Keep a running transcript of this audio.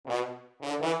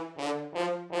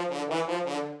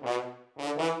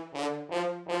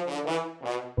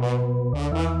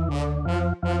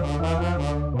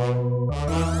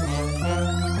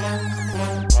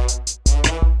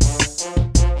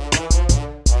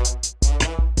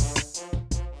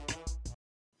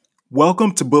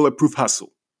Welcome to Bulletproof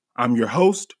Hustle. I'm your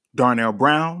host, Darnell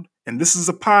Brown, and this is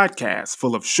a podcast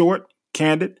full of short,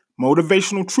 candid,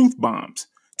 motivational truth bombs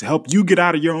to help you get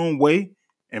out of your own way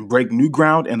and break new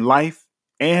ground in life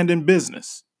and in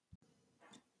business.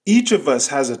 Each of us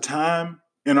has a time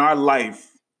in our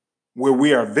life where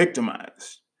we are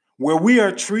victimized, where we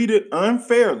are treated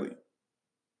unfairly,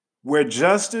 where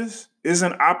justice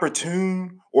isn't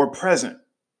opportune or present.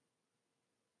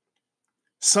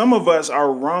 Some of us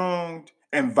are wronged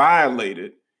and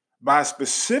violated by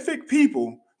specific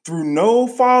people through no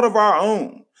fault of our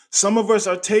own. Some of us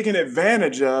are taken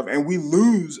advantage of and we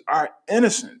lose our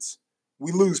innocence.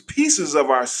 We lose pieces of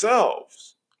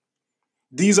ourselves.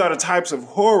 These are the types of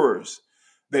horrors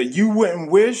that you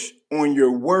wouldn't wish on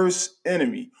your worst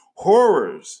enemy.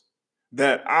 Horrors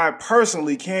that I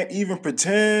personally can't even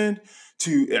pretend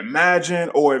to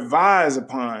imagine or advise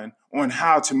upon on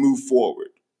how to move forward.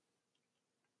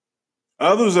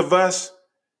 Others of us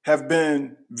have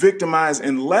been victimized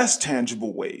in less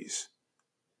tangible ways.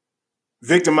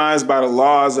 Victimized by the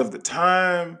laws of the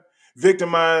time,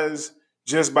 victimized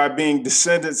just by being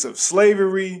descendants of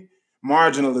slavery,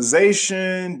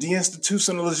 marginalization,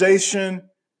 deinstitutionalization,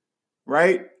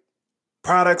 right?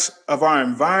 Products of our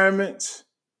environment,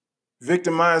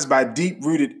 victimized by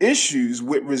deep-rooted issues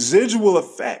with residual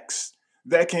effects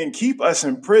that can keep us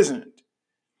imprisoned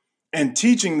and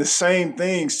teaching the same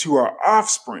things to our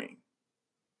offspring.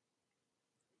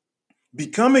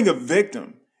 Becoming a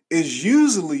victim is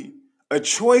usually a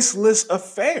choiceless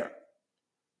affair.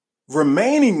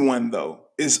 Remaining one, though,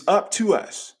 is up to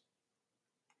us.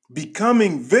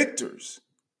 Becoming victors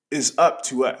is up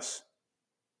to us.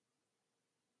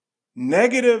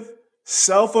 Negative,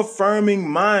 self-affirming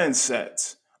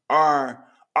mindsets are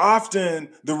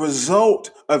often the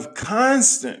result of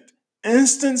constant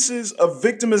instances of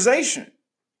victimization.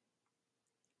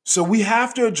 So we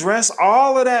have to address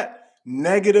all of that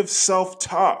negative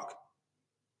self-talk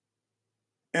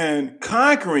and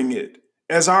conquering it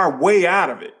as our way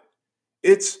out of it.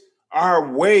 It's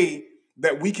our way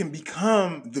that we can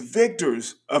become the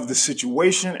victors of the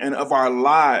situation and of our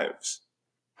lives.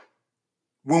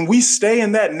 When we stay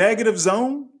in that negative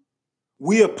zone,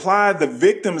 we apply the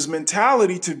victim's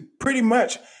mentality to pretty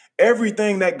much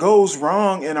everything that goes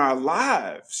wrong in our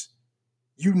lives.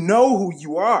 You know who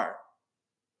you are.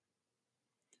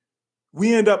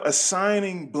 We end up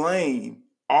assigning blame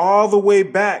all the way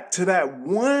back to that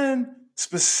one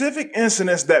specific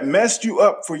incident that messed you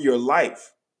up for your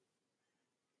life.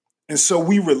 And so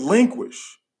we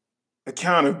relinquish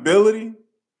accountability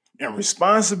and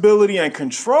responsibility and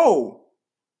control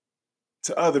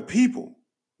to other people.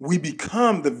 We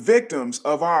become the victims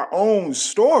of our own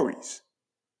stories.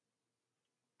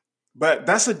 But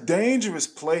that's a dangerous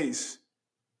place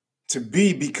to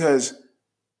be, because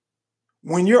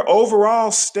when your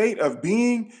overall state of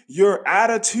being, your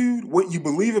attitude, what you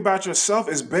believe about yourself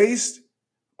is based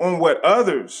on what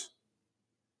others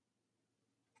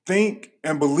think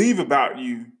and believe about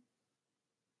you,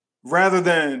 rather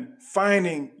than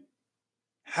finding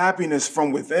happiness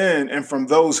from within and from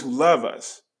those who love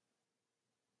us,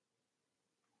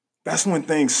 that's when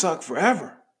things suck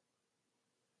forever.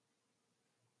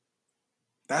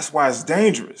 That's why it's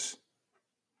dangerous.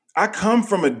 I come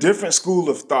from a different school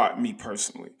of thought, me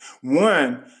personally.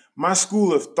 One, my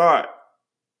school of thought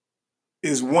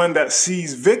is one that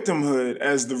sees victimhood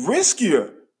as the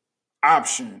riskier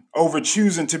option over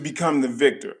choosing to become the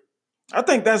victor. I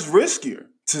think that's riskier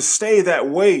to stay that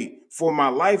way for my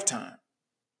lifetime.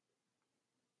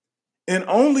 In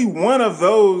only one of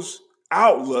those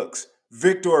outlooks,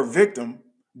 victor or victim,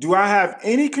 do I have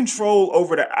any control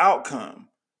over the outcome.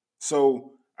 So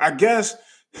I guess,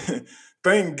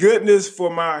 thank goodness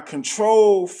for my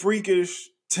control freakish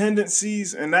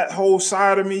tendencies and that whole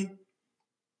side of me,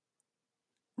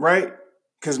 right?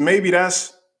 Because maybe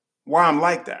that's why I'm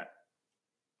like that.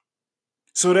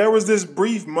 So there was this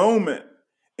brief moment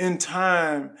in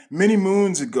time many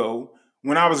moons ago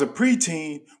when I was a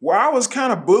preteen where I was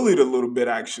kind of bullied a little bit,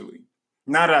 actually,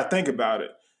 now that I think about it.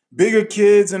 Bigger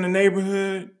kids in the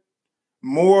neighborhood,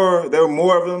 there were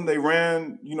more of them. They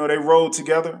ran, they rode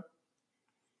together.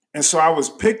 And so I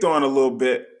was picked on a little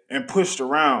bit and pushed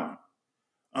around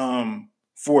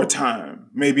for a time,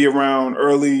 maybe around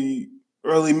early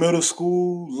middle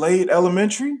school, late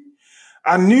elementary.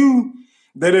 I knew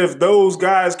that if those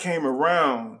guys came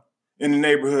around in the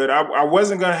neighborhood, I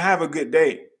wasn't going to have a good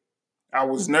day. I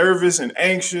was nervous and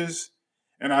anxious,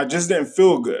 and I just didn't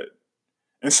feel good.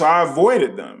 And so I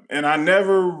avoided them. And I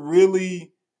never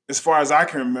really, as far as I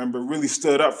can remember, really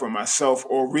stood up for myself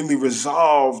or really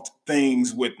resolved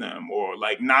things with them or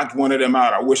like knocked one of them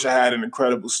out. I wish I had an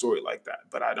incredible story like that,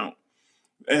 but I don't.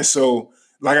 And so,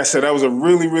 like I said, that was a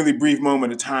really, really brief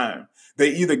moment of time. They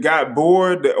either got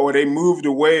bored or they moved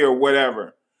away or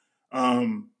whatever.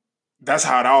 That's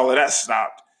how all of that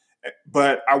stopped.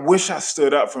 But I wish I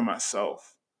stood up for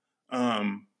myself,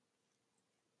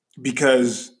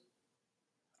 because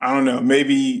I don't know,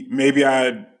 maybe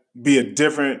I'd be a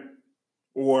different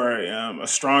or a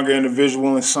stronger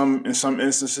individual in some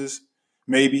instances,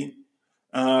 maybe.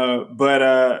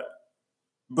 But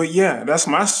yeah, that's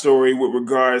my story with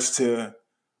regards to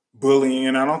bullying,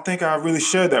 and I don't think I really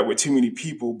shared that with too many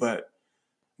people. But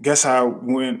guess I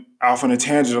went off on a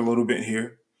tangent a little bit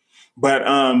here. But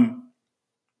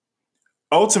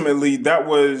ultimately, that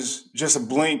was just a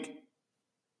blink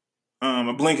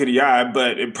of the eye,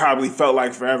 but it probably felt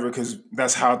like forever because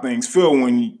that's how things feel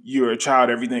when you're a child.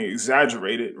 Everything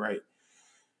exaggerated, right?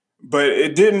 But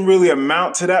it didn't really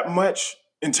amount to that much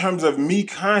in terms of me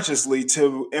consciously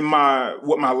to in my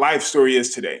what my life story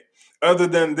is today. Other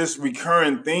than this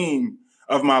recurring theme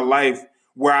of my life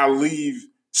where I leave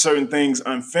certain things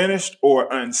unfinished or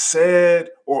unsaid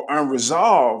or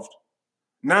unresolved.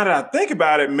 Now that I think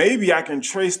about it, maybe I can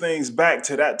trace things back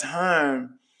to that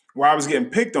time where I was getting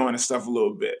picked on and stuff a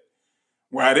little bit,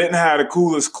 where I didn't have the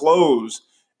coolest clothes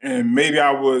and maybe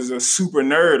I was a super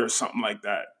nerd or something like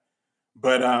that.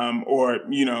 But or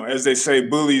as they say,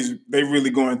 bullies, they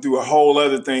really going through a whole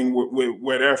other thing with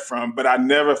where they're from. But I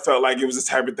never felt like it was the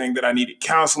type of thing that I needed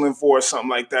counseling for or something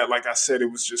like that. Like I said, it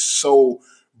was just so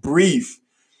brief,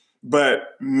 but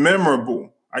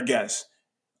memorable, I guess.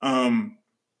 And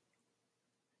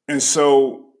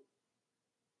so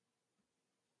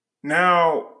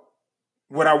now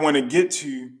what I want to get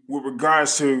to with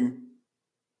regards to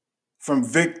from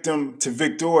victim to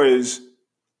victor is,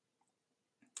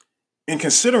 in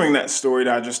considering that story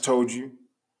that I just told you,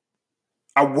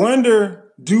 I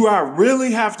wonder, do I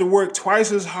really have to work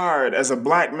twice as hard as a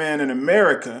black man in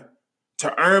America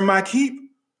to earn my keep?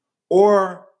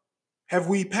 Or have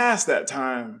we passed that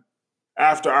time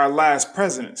after our last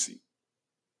presidency?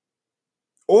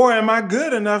 Or am I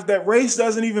good enough that race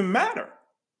doesn't even matter?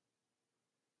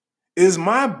 Is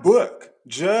my book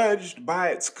judged by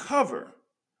its cover?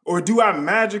 Or do I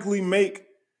magically make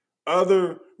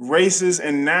other races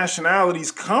and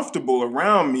nationalities comfortable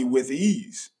around me with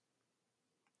ease?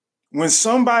 When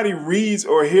somebody reads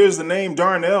or hears the name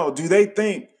Darnell, do they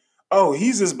think, oh,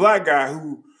 he's this black guy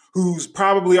who's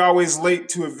probably always late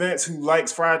to events, who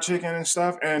likes fried chicken and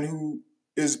stuff, and who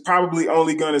is probably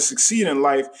only going to succeed in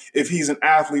life if he's an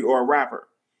athlete or a rapper?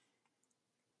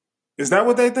 Is that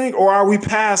what they think? Or are we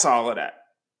past all of that?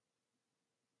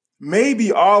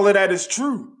 Maybe all of that is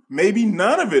true. Maybe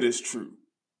none of it is true.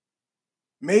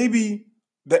 Maybe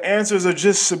the answers are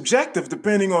just subjective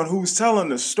depending on who's telling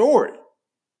the story.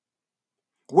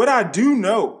 What I do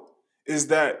know is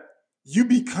that you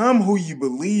become who you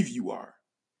believe you are.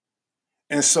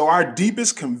 And so our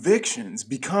deepest convictions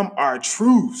become our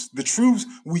truths, the truths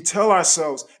we tell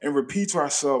ourselves and repeat to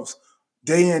ourselves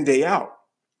day in, day out.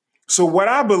 So what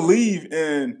I believe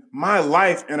in my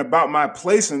life and about my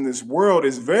place in this world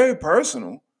is very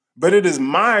personal, but it is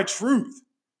my truth,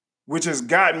 which has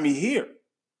gotten me here.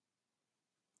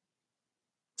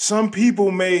 Some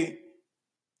people may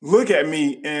look at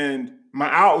me and my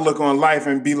outlook on life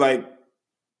and be like,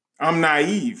 I'm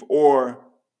naive or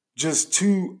just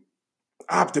too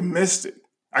optimistic.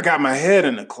 I got my head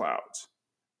in the clouds.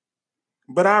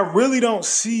 But I really don't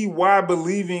see why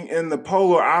believing in the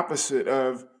polar opposite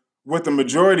of what the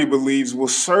majority believes will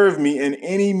serve me in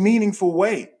any meaningful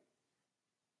way.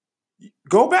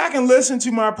 Go back and listen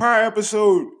to my prior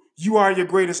episode, You Are Your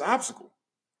Greatest Obstacle.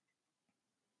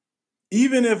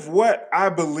 Even if what I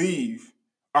believe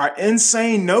are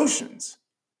insane notions,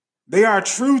 they are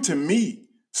true to me.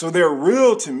 So they're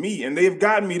real to me and they've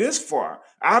gotten me this far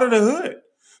out of the hood.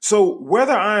 So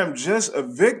whether I am just a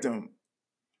victim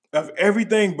of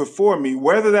everything before me,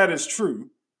 whether that is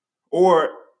true, or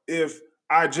if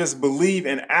I just believe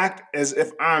and act as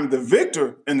if I'm the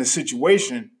victor in the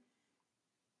situation,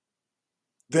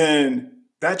 then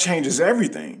that changes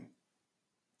everything.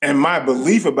 And my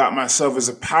belief about myself is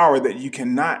a power that you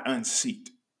cannot unseat.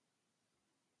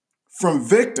 From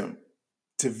victim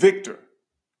to victor.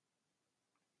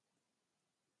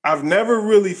 I've never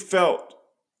really felt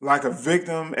like a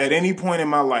victim at any point in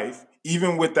my life,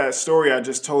 even with that story I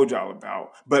just told y'all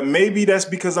about. But maybe that's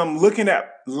because I'm looking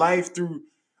at life through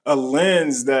a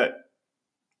lens that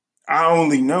I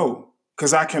only know,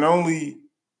 because I can only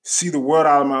see the world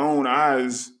out of my own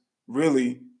eyes,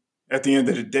 really, at the end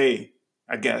of the day,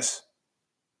 I guess.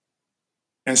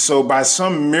 And so by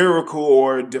some miracle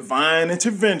or divine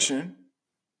intervention,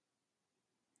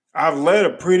 I've led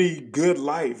a pretty good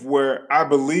life where I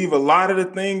believe a lot of the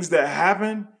things that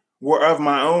happened were of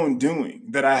my own doing,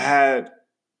 that I had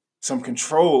some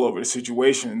control over the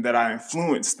situation, that I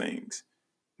influenced things.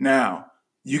 Now,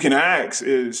 you can ask,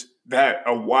 is that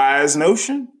a wise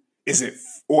notion?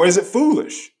 Or is it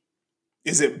foolish?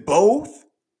 Is it both?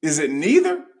 Is it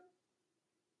neither?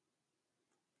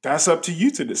 That's up to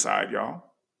you to decide, y'all.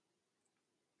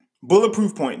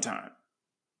 Bulletproof point time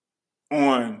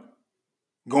on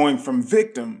going from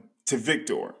victim to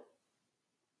victor.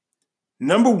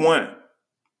 Number one,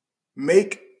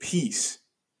 make peace.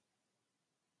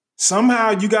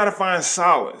 Somehow you got to find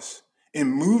solace in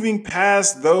moving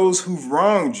past those who've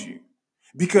wronged you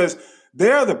because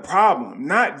they're the problem,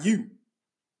 not you.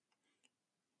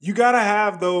 You got to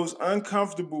have those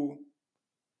uncomfortable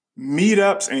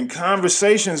meetups and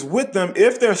conversations with them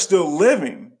if they're still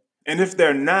living, and if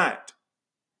they're not,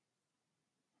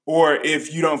 or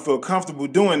if you don't feel comfortable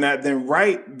doing that, then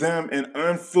write them an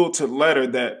unfiltered letter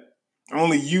that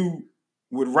only you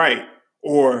would write,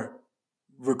 or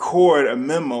record a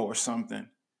memo or something,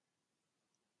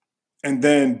 and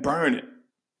then burn it,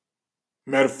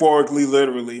 metaphorically,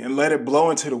 literally, and let it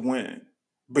blow into the wind.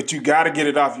 But you got to get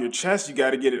it off your chest. You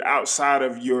got to get it outside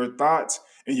of your thoughts,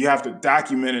 and you have to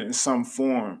document it in some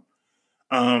form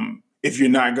if you're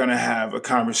not going to have a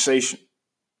conversation.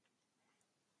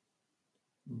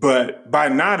 But by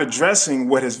not addressing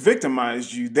what has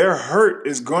victimized you, their hurt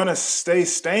is going to stay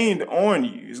stained on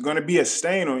you. It's going to be a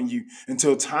stain on you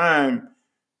until time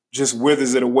just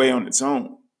withers it away on its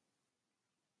own.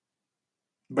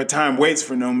 But time waits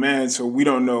for no man, so we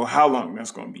don't know how long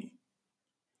that's going to be.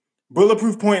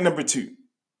 Bulletproof point number 2.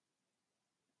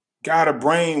 Gotta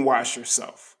brainwash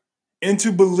yourself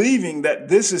into believing that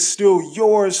this is still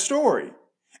your story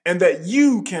and that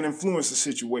you can influence the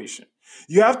situation.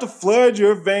 You have to flood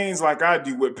your veins like I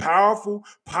do with powerful,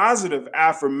 positive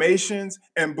affirmations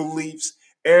and beliefs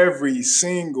every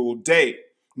single day.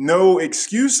 No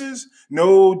excuses,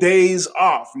 no days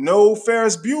off, no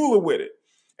Ferris Bueller with it.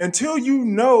 Until you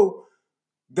know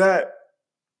that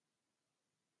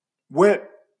what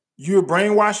you're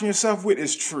brainwashing yourself with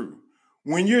is true.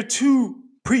 When you're too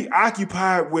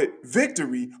preoccupied with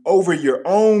victory over your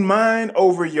own mind,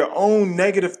 over your own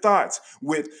negative thoughts,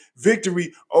 with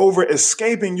victory over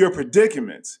escaping your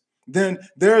predicaments, then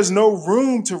there's no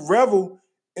room to revel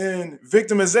in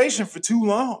victimization for too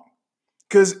long,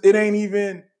 because it ain't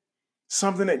even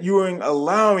something that you're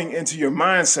allowing into your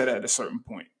mindset at a certain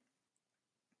point.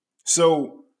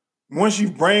 So once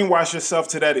you've brainwashed yourself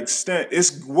to that extent,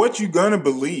 it's what you're going to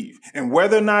believe. And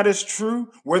whether or not it's true,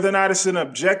 whether or not it's an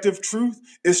objective truth,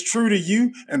 it's true to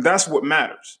you, and that's what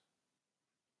matters.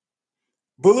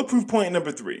 Bulletproof point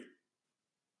number 3.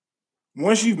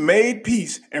 Once you've made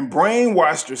peace and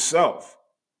brainwashed yourself,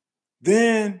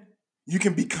 then you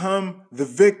can become the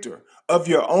victor of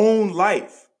your own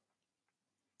life.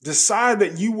 Decide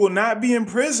that you will not be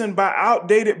imprisoned by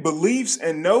outdated beliefs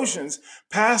and notions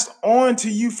passed on to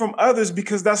you from others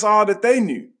because that's all that they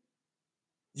knew.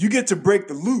 You get to break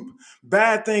the loop.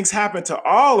 Bad things happen to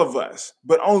all of us,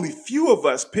 but only few of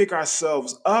us pick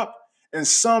ourselves up and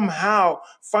somehow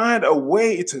find a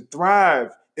way to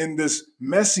thrive in this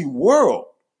messy world.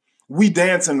 We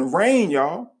dance in the rain,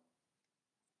 y'all.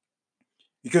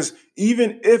 Because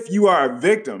even if you are a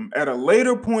victim at a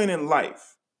later point in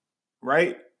life,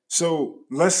 right? So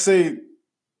let's say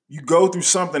you go through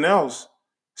something else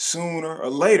sooner or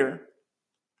later,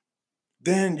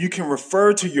 then you can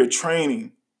refer to your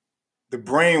training, the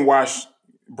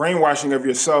brainwashing of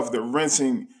yourself, the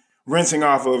rinsing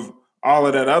off of all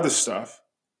of that other stuff,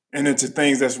 and into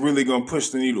things that's really going to push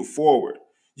the needle forward.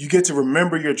 You get to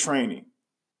remember your training,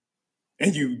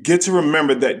 and you get to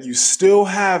remember that you still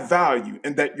have value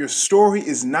and that your story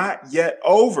is not yet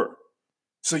over.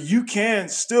 So you can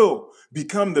still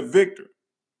become the victor,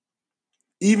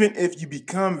 even if you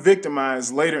become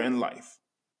victimized later in life.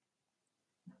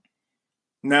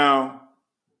 Now,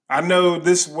 I know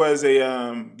this was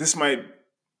this might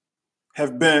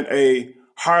have been a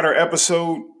harder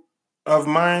episode of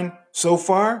mine so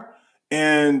far,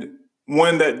 and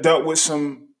one that dealt with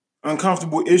some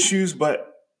uncomfortable issues.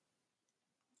 But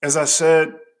as I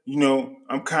said,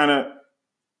 I'm kind of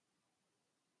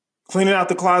cleaning out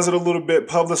the closet a little bit,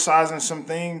 publicizing some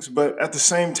things, but at the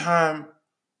same time,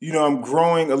 I'm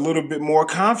growing a little bit more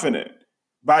confident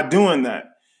by doing that.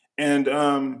 And,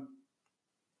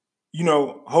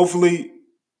 hopefully,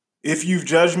 if you've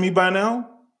judged me by now,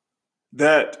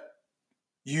 that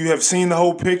you have seen the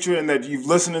whole picture and that you've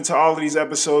listened to all of these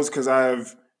episodes, because I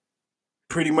have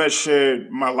pretty much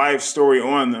shared my life story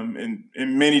on them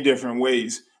in many different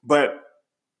ways. But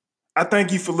I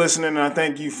thank you for listening, and I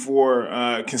thank you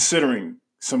for considering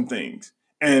some things.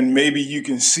 And maybe you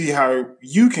can see how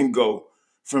you can go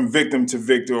from victim to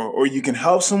victor, or you can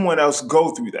help someone else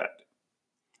go through that.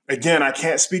 Again, I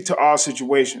can't speak to all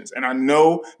situations, and I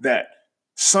know that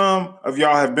some of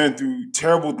y'all have been through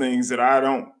terrible things that I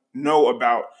don't know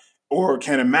about or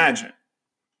can imagine.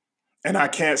 And I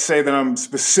can't say that I'm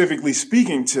specifically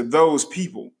speaking to those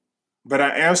people, but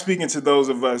I am speaking to those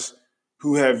of us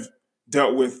who have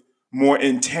dealt with more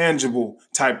intangible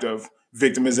type of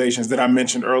victimizations that I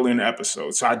mentioned earlier in the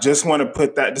episode. So I just want to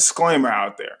put that disclaimer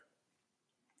out there.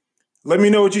 Let me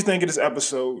know what you think of this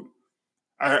episode.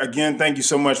 Again, thank you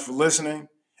so much for listening.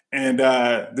 And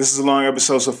this is a long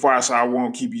episode so far, so I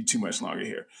won't keep you too much longer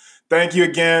here. Thank you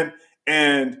again.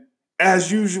 And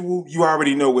as usual, you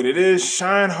already know what it is.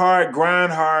 Shine hard,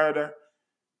 grind harder.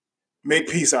 Make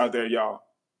peace out there, y'all.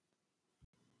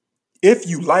 If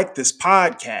you like this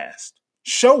podcast,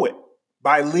 show it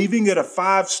by leaving it a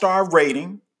 5-star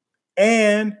rating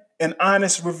and an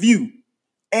honest review,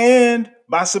 and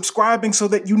by subscribing so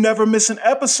that you never miss an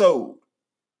episode.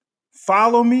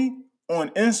 Follow me on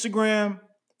Instagram,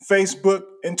 Facebook,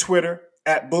 and Twitter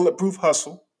at Bulletproof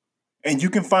Hustle, and you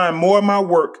can find more of my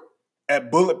work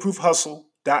at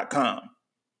bulletproofhustle.com.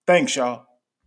 Thanks, y'all.